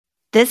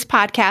This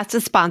podcast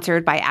is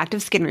sponsored by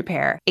Active Skin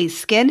Repair, a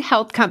skin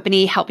health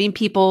company helping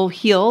people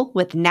heal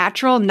with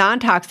natural,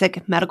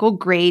 non-toxic,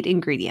 medical-grade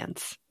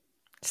ingredients.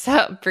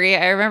 So, Brie,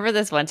 I remember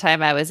this one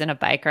time I was in a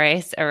bike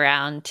race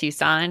around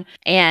Tucson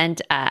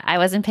and I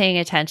wasn't paying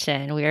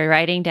attention. We were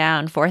riding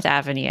down 4th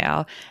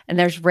Avenue and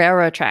there's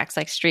railroad tracks,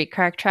 like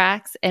streetcar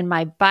tracks. And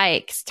my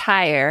bike's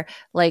tire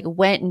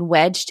went and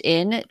wedged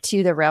in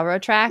to the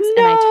railroad tracks.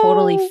 No. And I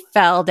totally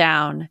fell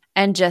down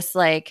and just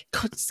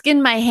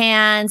skinned my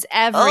hands,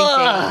 everything.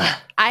 Ugh.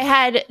 I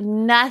had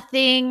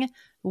nothing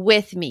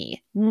with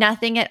me,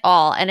 nothing at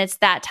all. And it's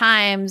that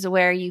times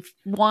where you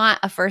want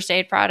a first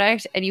aid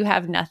product and you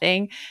have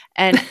nothing.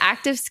 And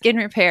Active Skin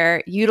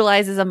Repair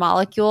utilizes a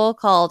molecule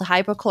called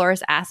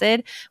hypochlorous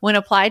acid. When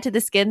applied to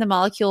the skin, the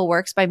molecule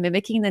works by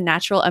mimicking the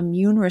natural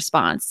immune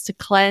response to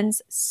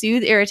cleanse,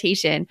 soothe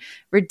irritation,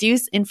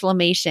 reduce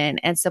inflammation,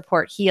 and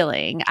support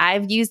healing.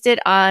 I've used it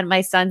on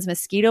my son's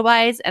mosquito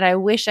bites, and I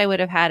wish I would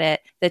have had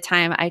it the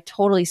time I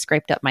totally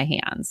scraped up my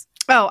hands.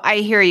 Oh, I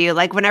hear you.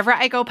 Whenever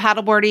I go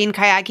paddleboarding,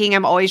 kayaking,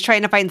 I'm always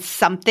trying to find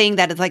something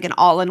that is an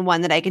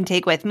all-in-one that I can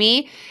take with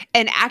me.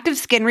 And Active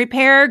Skin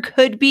Repair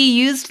could be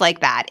used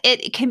like that.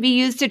 It can be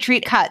used to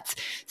treat cuts,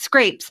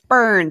 scrapes,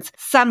 burns,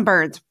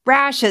 sunburns,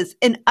 rashes,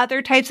 and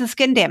other types of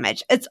skin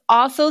damage. It's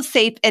also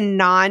safe and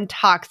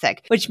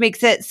non-toxic, which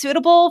makes it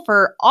suitable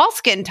for all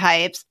skin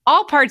types,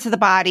 all parts of the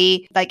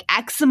body, like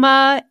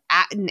eczema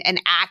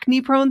and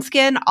acne-prone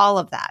skin, all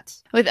of that.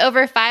 With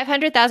over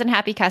 500,000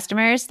 happy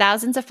customers,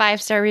 thousands of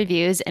 5-star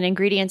reviews, and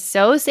ingredients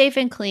so safe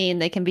and clean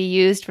they can be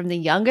used from the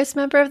youngest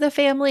member of the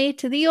family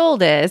to the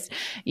oldest,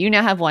 you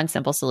now have one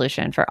simple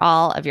solution for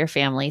all of your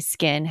family's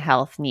skin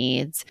health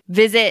needs.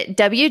 Visit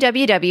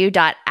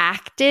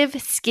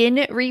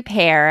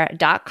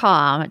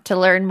www.activeskinrepair.com to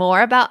learn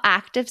more about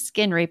Active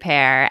Skin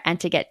Repair and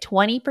to get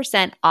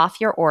 20%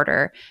 off your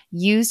order.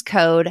 Use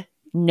code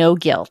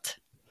NOGUILT.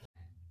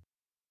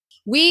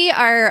 We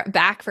are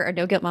back for a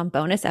No Guilt Mom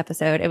bonus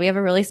episode, and we have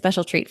a really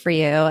special treat for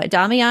you.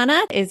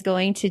 Domiana is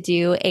going to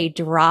do a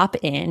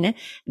drop-in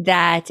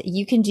that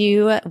you can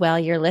do while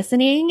you're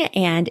listening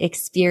and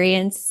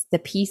experience the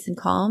peace and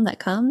calm that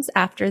comes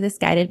after this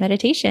guided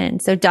meditation.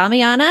 So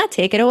Domiana,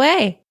 take it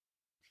away.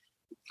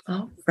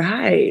 All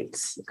right.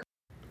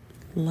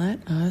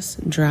 Let us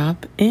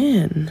drop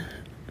in.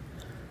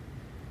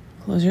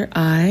 Close your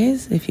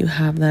eyes if you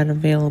have that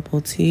available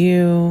to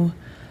you.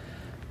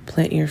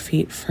 Plant your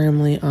feet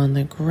firmly on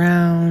the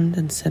ground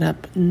and sit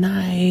up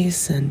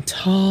nice and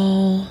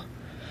tall.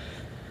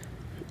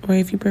 Or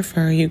if you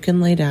prefer, you can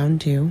lay down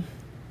too.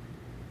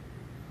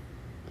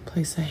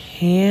 Place a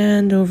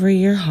hand over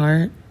your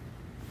heart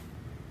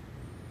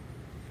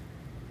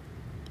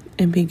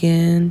and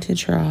begin to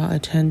draw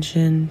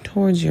attention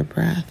towards your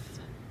breath.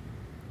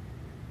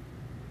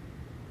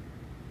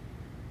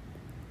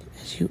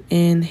 As you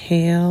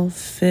inhale,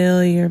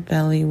 fill your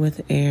belly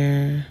with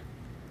air.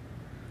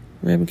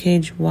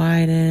 Ribcage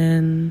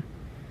widen,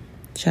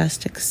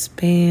 chest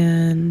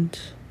expand.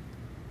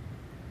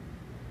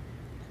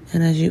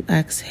 And as you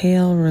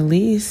exhale,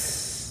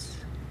 release.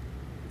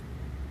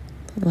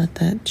 Let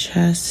that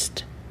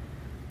chest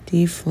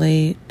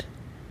deflate.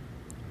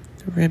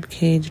 The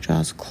ribcage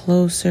draws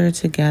closer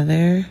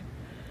together.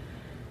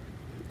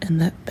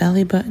 And that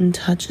belly button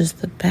touches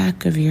the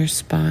back of your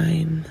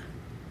spine.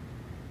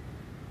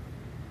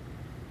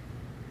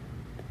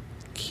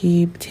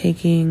 Keep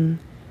taking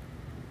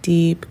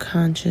deep,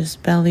 conscious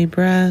belly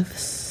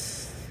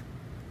breaths.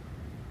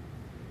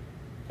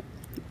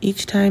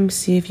 Each time,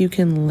 see if you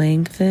can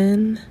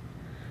lengthen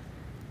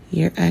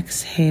your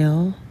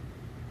exhale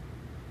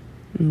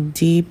and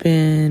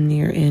deepen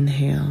your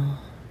inhale.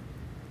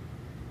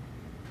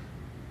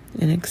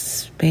 And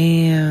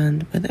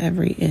expand with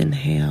every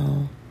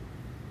inhale.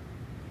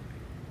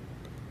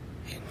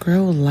 And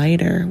grow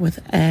lighter with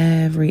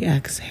every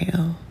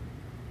exhale.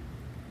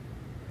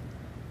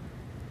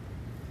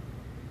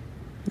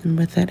 And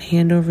with that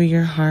hand over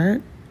your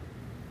heart,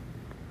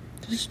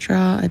 just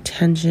draw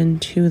attention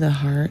to the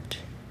heart.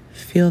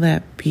 Feel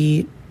that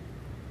beat,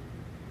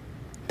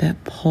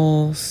 that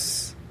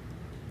pulse,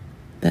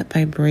 that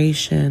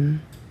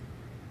vibration.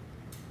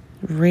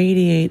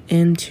 Radiate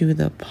into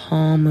the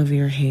palm of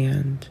your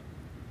hand.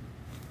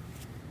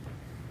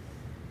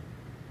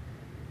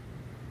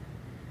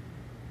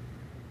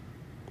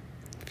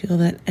 Feel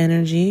that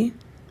energy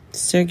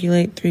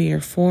circulate through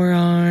your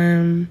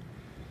forearm,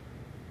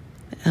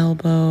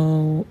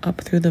 elbow up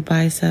through the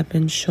bicep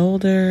and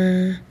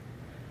shoulder,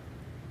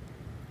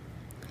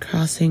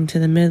 crossing to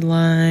the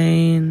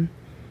midline,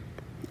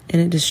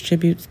 and it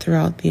distributes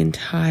throughout the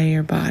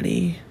entire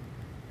body.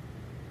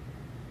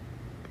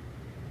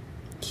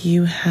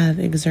 You have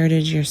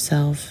exerted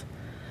yourself,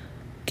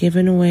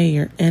 given away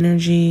your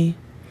energy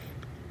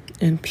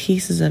and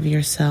pieces of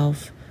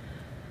yourself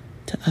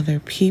to other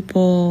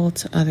people,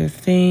 to other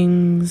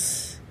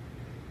things.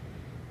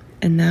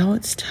 And now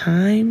it's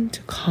time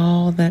to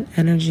call that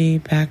energy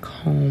back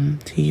home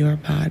to your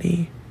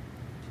body.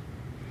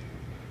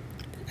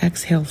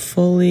 Exhale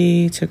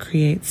fully to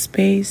create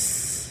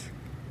space.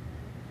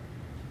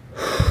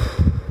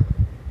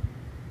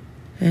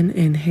 And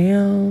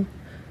inhale,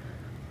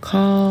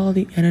 call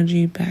the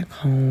energy back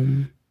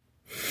home.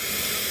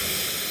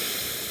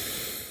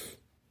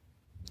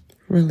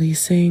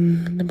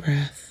 Releasing the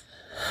breath.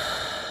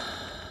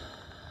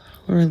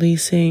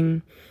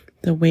 Releasing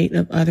the weight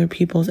of other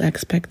people's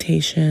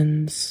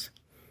expectations.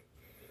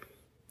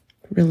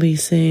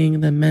 Releasing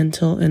the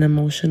mental and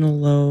emotional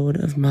load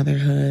of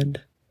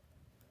motherhood.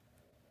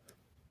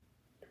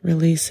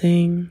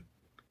 Releasing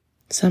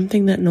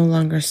something that no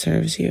longer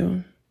serves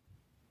you.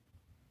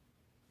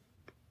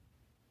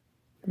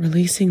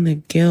 Releasing the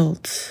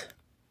guilt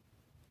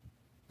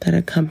that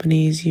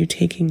accompanies you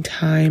taking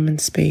time and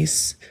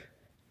space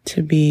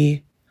to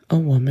be a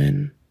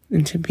woman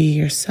and to be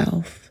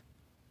yourself.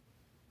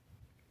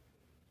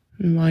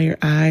 And while your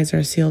eyes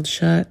are sealed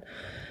shut,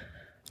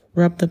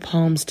 rub the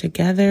palms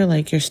together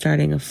like you're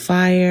starting a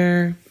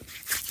fire.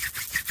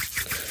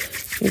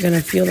 You're going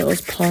to feel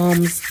those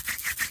palms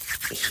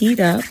heat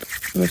up,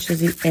 which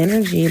is the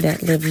energy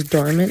that lives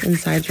dormant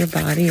inside your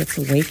body. It's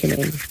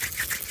awakening.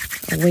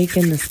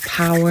 Awaken this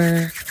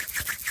power.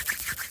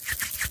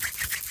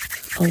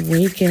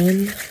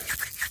 Awaken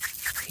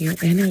your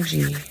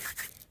energy.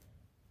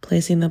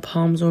 Placing the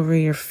palms over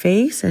your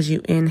face as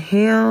you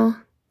inhale.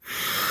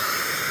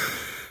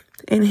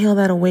 Inhale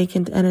that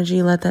awakened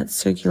energy. Let that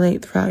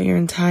circulate throughout your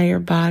entire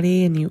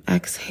body. And you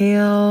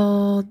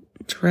exhale.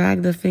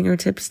 Drag the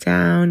fingertips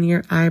down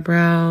your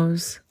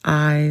eyebrows,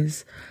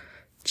 eyes,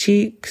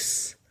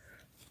 cheeks,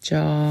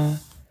 jaw,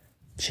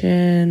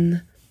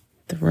 chin,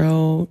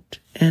 throat,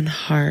 and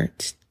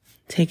heart.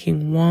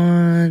 Taking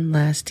one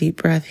last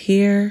deep breath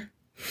here.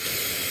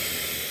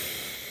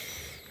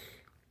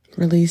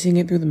 Releasing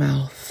it through the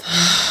mouth.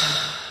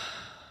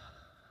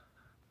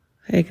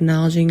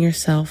 Acknowledging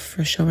yourself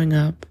for showing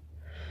up.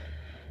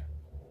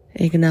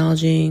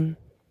 Acknowledging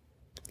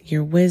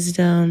your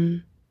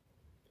wisdom,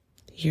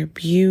 your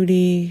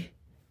beauty,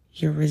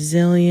 your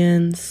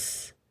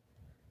resilience,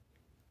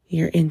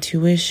 your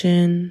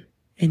intuition,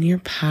 and your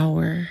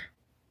power.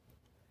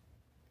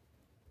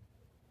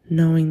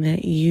 Knowing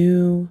that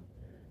you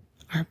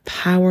are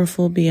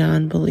powerful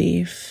beyond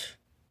belief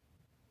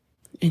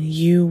and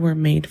you were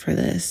made for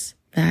this.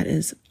 That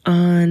is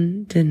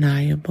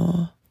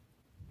undeniable.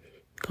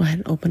 Go ahead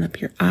and open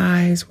up your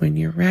eyes when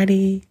you're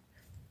ready.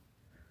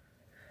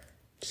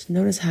 Just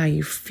notice how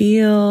you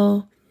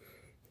feel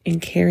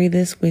and carry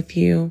this with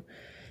you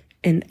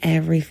in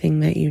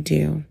everything that you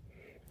do.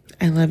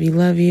 I love you,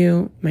 love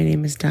you. My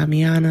name is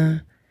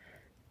Domiana,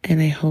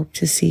 and I hope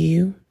to see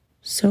you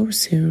so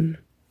soon.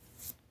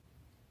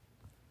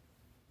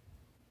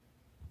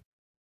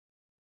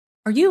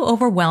 Are you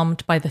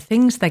overwhelmed by the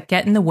things that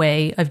get in the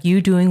way of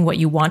you doing what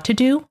you want to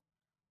do?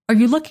 Are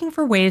you looking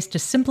for ways to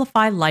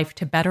simplify life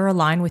to better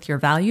align with your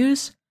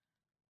values?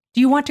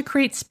 Do you want to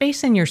create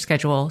space in your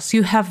schedule so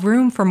you have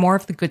room for more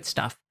of the good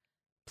stuff?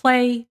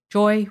 Play,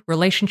 joy,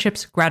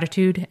 relationships,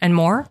 gratitude, and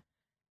more?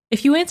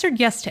 If you answered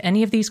yes to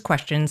any of these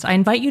questions, I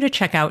invite you to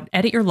check out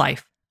Edit Your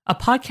Life, a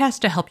podcast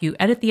to help you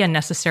edit the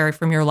unnecessary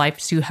from your life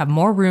so you have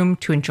more room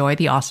to enjoy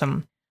the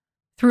awesome.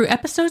 Through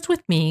episodes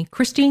with me,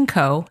 Christine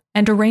Coe,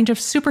 and a range of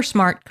super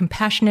smart,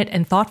 compassionate,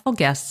 and thoughtful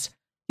guests,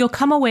 you'll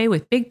come away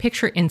with big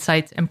picture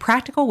insights and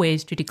practical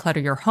ways to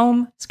declutter your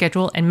home,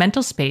 schedule, and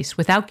mental space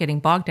without getting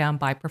bogged down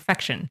by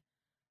perfection.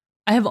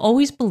 I have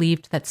always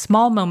believed that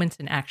small moments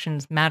and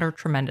actions matter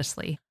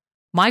tremendously.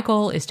 My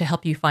goal is to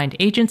help you find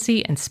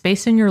agency and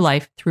space in your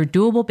life through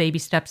doable baby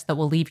steps that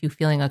will leave you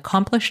feeling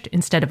accomplished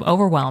instead of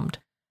overwhelmed.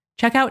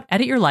 Check out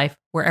Edit Your Life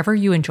wherever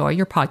you enjoy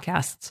your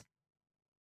podcasts.